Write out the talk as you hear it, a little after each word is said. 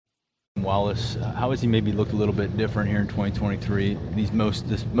Wallace, how has he maybe looked a little bit different here in 2023,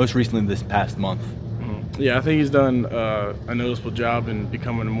 most recently this past month? Yeah, I think he's done a noticeable job in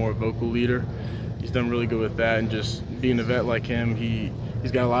becoming a more vocal leader. He's done really good with that, and just being a vet like him,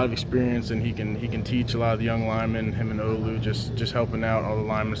 he's got a lot of experience, and he can teach a lot of the young linemen, him and Olu, just helping out all the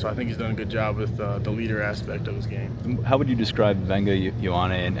linemen. So I think he's done a good job with the leader aspect of his game. How would you describe Venga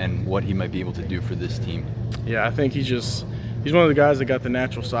Ioane and what he might be able to do for this team? Yeah, I think he's one of the guys that got the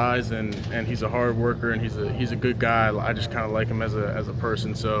natural size, and he's a hard worker, and he's a good guy. I just kind of like him as a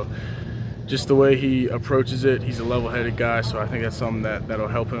person. So just the way he approaches it, he's a level-headed guy. So I think that's something that'll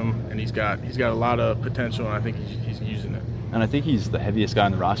help him, and he's got a lot of potential, and I think he's using it. And I think he's the heaviest guy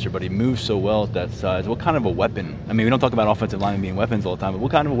on the roster, but he moves so well at that size. What kind of a weapon? I mean, we don't talk about offensive linemen being weapons all the time, but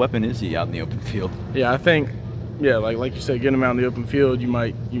what kind of a weapon is he out in the open field? Yeah, I think, like you said, getting him out in the open field, you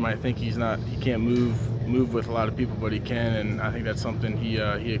might think he can't move with a lot of people, but he can, and I think that's something he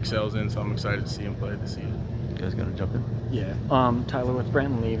excels in. So I'm excited to see him play this season. You guys gonna jump in? Yeah. Tyler, with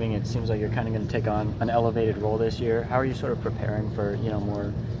Brenton leaving, it seems like you're kind of going to take on an elevated role this year. How are you sort of preparing for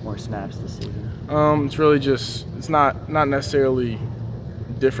more snaps this season? It's really just not necessarily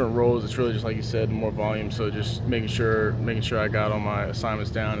different roles. It's really just like you said, more volume. So just making sure I got all my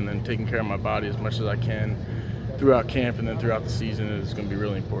assignments down, and then taking care of my body as much as I can throughout camp and then throughout the season is going to be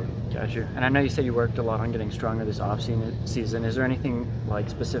really important. Gotcha. And I know you said you worked a lot on getting stronger this off-season. Is there anything like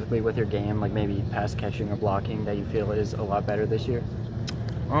specifically with your game, like maybe pass catching or blocking, that you feel is a lot better this year?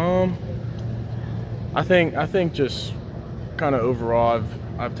 I think just kind of overall,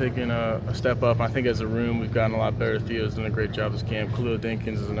 I've taken a step up. I think as a room, we've gotten a lot better. Theo's done a great job this camp. Khalil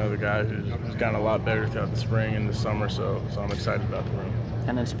Dinkins is another guy who's gotten a lot better throughout the spring and the summer, so I'm excited about the room.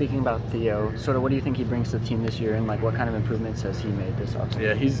 And then speaking about Theo, sort of what do you think he brings to the team this year, and like what kind of improvements has he made this offseason?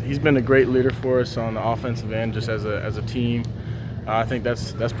 Yeah, he's been a great leader for us on the offensive end, just as a team. I think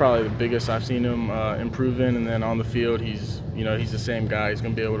that's probably the biggest I've seen him improve in, and then on the field, he's the same guy. He's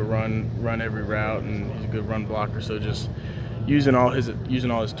going to be able to run every route, and he's a good run blocker. So just using all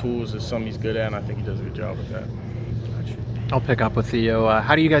his tools is something he's good at, and I think he does a good job with that. I'll pick up with Theo.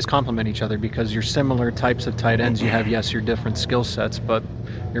 How do you guys complement each other? Because you're similar types of tight ends. You have, yes, your different skill sets, but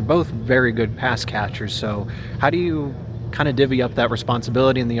you're both very good pass catchers. So how do you kind of divvy up that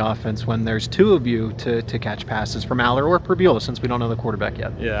responsibility in the offense when there's two of you to catch passes from Aller or Perbula, since we don't know the quarterback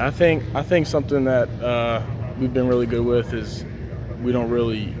yet? Yeah, I think something that we've been really good with is we don't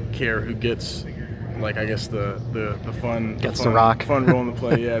really care who gets, like, I guess the fun role in the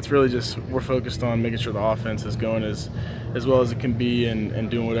play. Yeah, it's really just we're focused on making sure the offense is going as well as it can be, and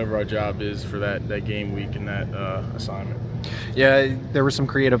doing whatever our job is for that game week and that assignment. Yeah, there were some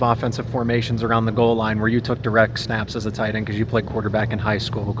creative offensive formations around the goal line where you took direct snaps as a tight end because you played quarterback in high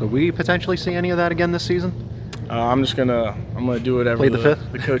school. Could we potentially see any of that again this season? I'm gonna do whatever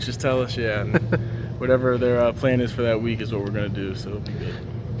the coaches tell us. Yeah, and whatever their plan is for that week is what we're gonna do. So it'll be good.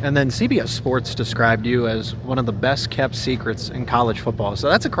 And then CBS Sports described you as one of the best kept secrets in college football. So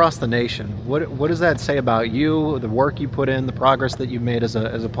that's across the nation. What does that say about you, the work you put in, the progress that you've made as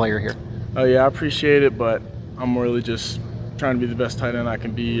a player here? Oh yeah, I appreciate it, but I'm really just trying to be the best tight end I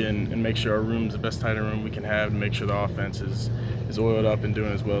can be, and make sure our room's the best tight end room we can have, and make sure the offense is oiled up and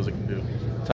doing as well as it can do.